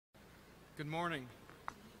Good morning.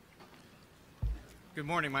 Good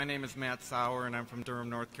morning. My name is Matt Sauer, and I'm from Durham,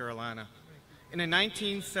 North Carolina. In a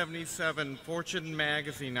 1977 Fortune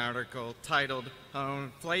magazine article titled "How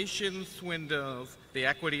Inflation Swindles the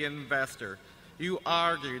Equity Investor," you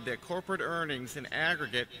argued that corporate earnings in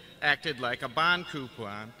aggregate acted like a bond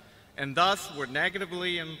coupon and thus were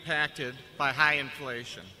negatively impacted by high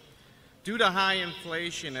inflation. Due to high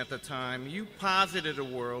inflation at the time, you posited a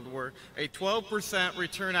world where a 12%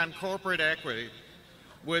 return on corporate equity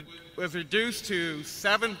was reduced to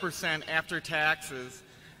 7% after taxes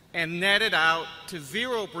and netted out to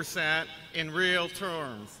 0% in real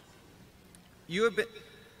terms. You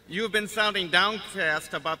have been sounding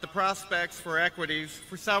downcast about the prospects for equities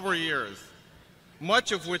for several years,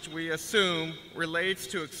 much of which we assume relates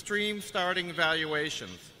to extreme starting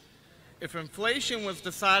valuations. If inflation was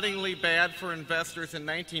decidedly bad for investors in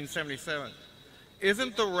 1977,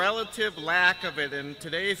 isn't the relative lack of it in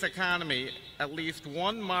today's economy at least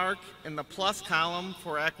one mark in the plus column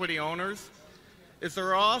for equity owners? Is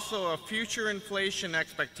there also a future inflation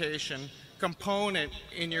expectation component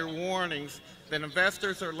in your warnings that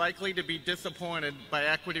investors are likely to be disappointed by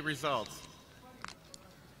equity results?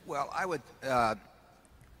 Well,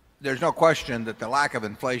 there's no question that the lack of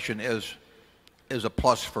inflation is a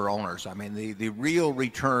plus for owners. I mean, the real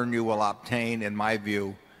return you will obtain, in my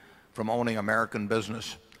view, from owning American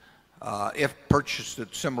business, if purchased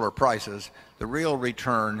at similar prices, the real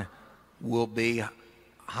return will be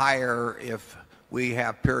higher if we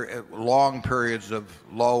have long periods of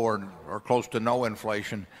low or close to no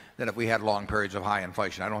inflation than if we had long periods of high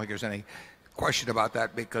inflation. I don't think there's any question about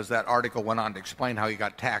that, because that article went on to explain how you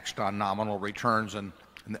got taxed on nominal returns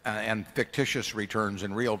and fictitious returns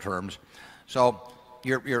in real terms. So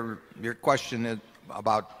your question is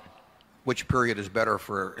about which period is better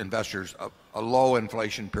for investors. A low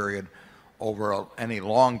inflation period over any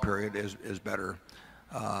long period is better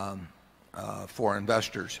for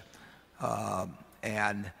investors.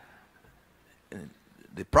 And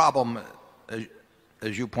the problem,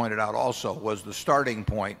 as you pointed out also, was the starting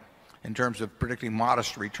point in terms of predicting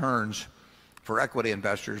modest returns for equity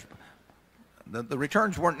investors. The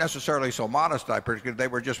returns weren't necessarily so modest, I predicted. They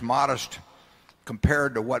were just modest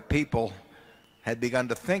compared to what people had begun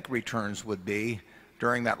to think returns would be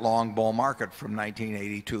during that long bull market from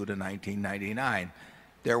 1982 to 1999.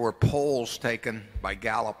 There were polls taken by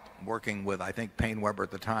Gallup, working with, I think, Payne Weber at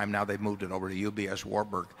the time. Now they've moved it over to UBS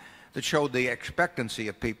Warburg, that showed the expectancy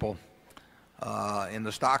of people in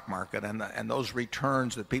the stock market, and those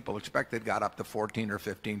returns that people expected got up to 14 or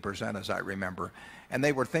 15%, as I remember. And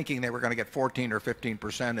they were thinking they were going to get 14 or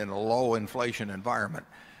 15% in a low inflation environment.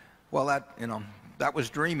 Well, that was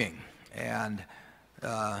dreaming. And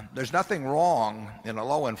there's nothing wrong in a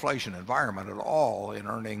low inflation environment at all in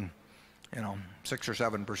earning 6 or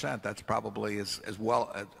 7%. That's probably as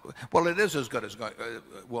well. Well, it is as good as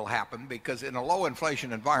will happen, because in a low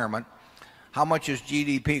inflation environment, how much is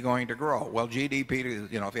GDP going to grow? Well, GDP,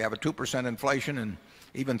 if you have a 2% inflation and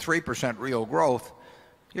even 3% real growth,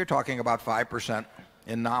 you're talking about 5%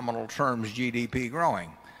 in nominal terms GDP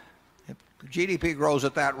growing. If GDP grows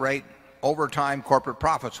at that rate, over time corporate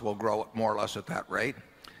profits will grow more or less at that rate.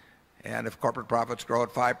 And if corporate profits grow at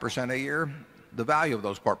 5% a year, the value of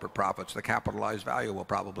those corporate profits, the capitalized value, will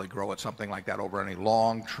probably grow at something like that over any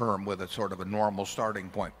long term with a sort of a normal starting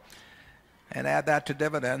point. And add that to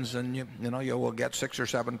dividends, and you will get 6 or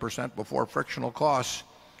 7% before frictional costs.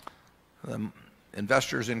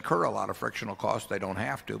 Investors incur a lot of frictional costs. They don't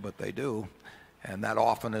have to, but they do, and that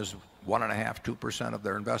often is 1.5%, 2% of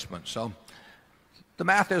their investment. So the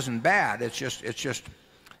math isn't bad. It's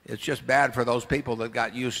just bad for those people that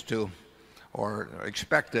got used to or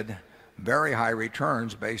expected very high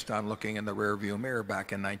returns based on looking in the rearview mirror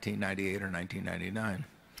back in 1998 or 1999.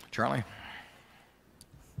 Charlie?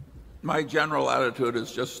 My general attitude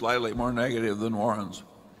is just slightly more negative than Warren's.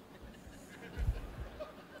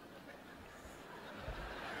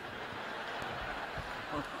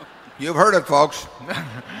 You've heard it, folks.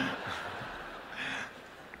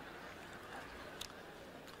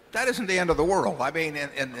 That isn't the end of the world. I mean,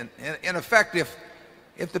 in effect,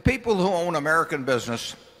 if the people who own American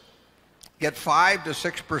business get 5 to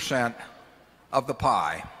 6% of the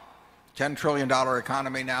pie, $10 trillion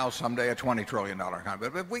economy now, someday a $20 trillion economy.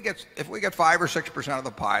 But if we get 5 or 6% of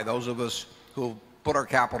the pie, those of us who put our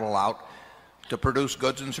capital out to produce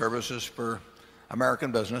goods and services for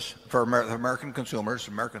American business, for American consumers,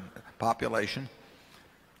 American population,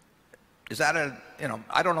 is that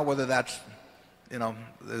I don't know whether that's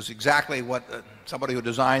is exactly what somebody who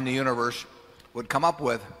designed the universe would come up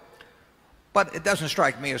with, but it doesn't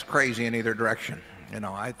strike me as crazy in either direction.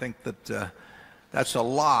 I think that that's a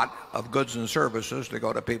lot of goods and services to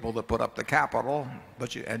go to people that put up the capital,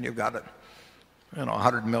 and you've got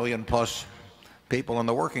 100 million plus people in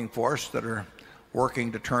the working force that are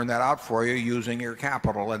working to turn that out for you using your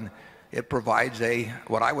capital, and it provides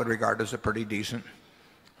what I would regard as a pretty decent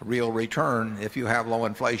real return if you have low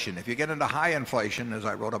inflation. If you get into high inflation, as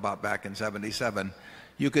I wrote about back in '77,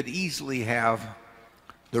 you could easily have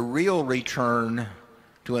the real return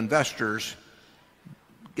to investors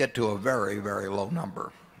get to a very, very low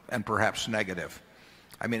number, and perhaps negative.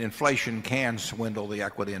 I mean, inflation can swindle the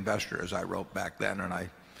equity investor, as I wrote back then, and I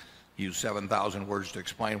used 7,000 words to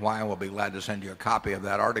explain why, and we'll be glad to send you a copy of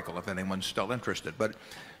that article if anyone's still interested. But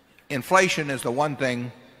inflation is the one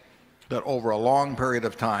thing that over a long period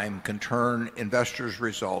of time can turn investors'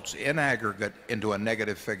 results in aggregate into a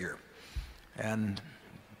negative figure. And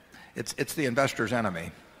it's the investor's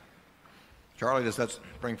enemy. Charlie, does that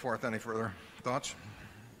bring forth any further thoughts?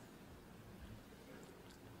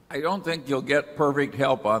 I don't think you'll get perfect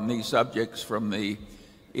help on these subjects from the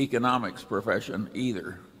economics profession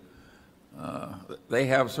either. They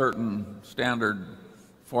have certain standard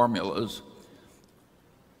formulas.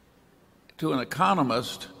 To an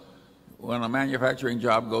economist, when a manufacturing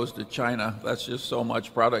job goes to China, that's just so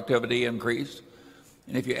much productivity increase.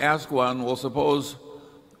 And if you ask one, well, suppose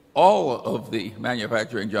all of the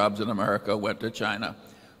manufacturing jobs in America went to China,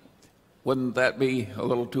 wouldn't that be a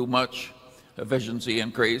little too much efficiency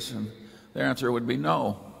increase? And their answer would be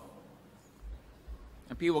no.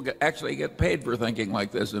 And people actually get paid for thinking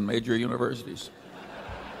like this in major universities.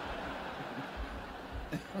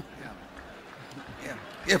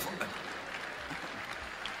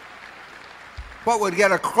 What would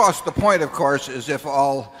get across the point, of course, is if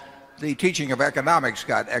all the teaching of economics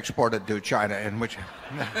got exported to China, in which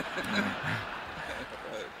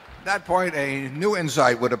that point a new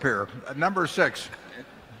insight would appear. Number 6.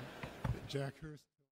 Jack Hurst.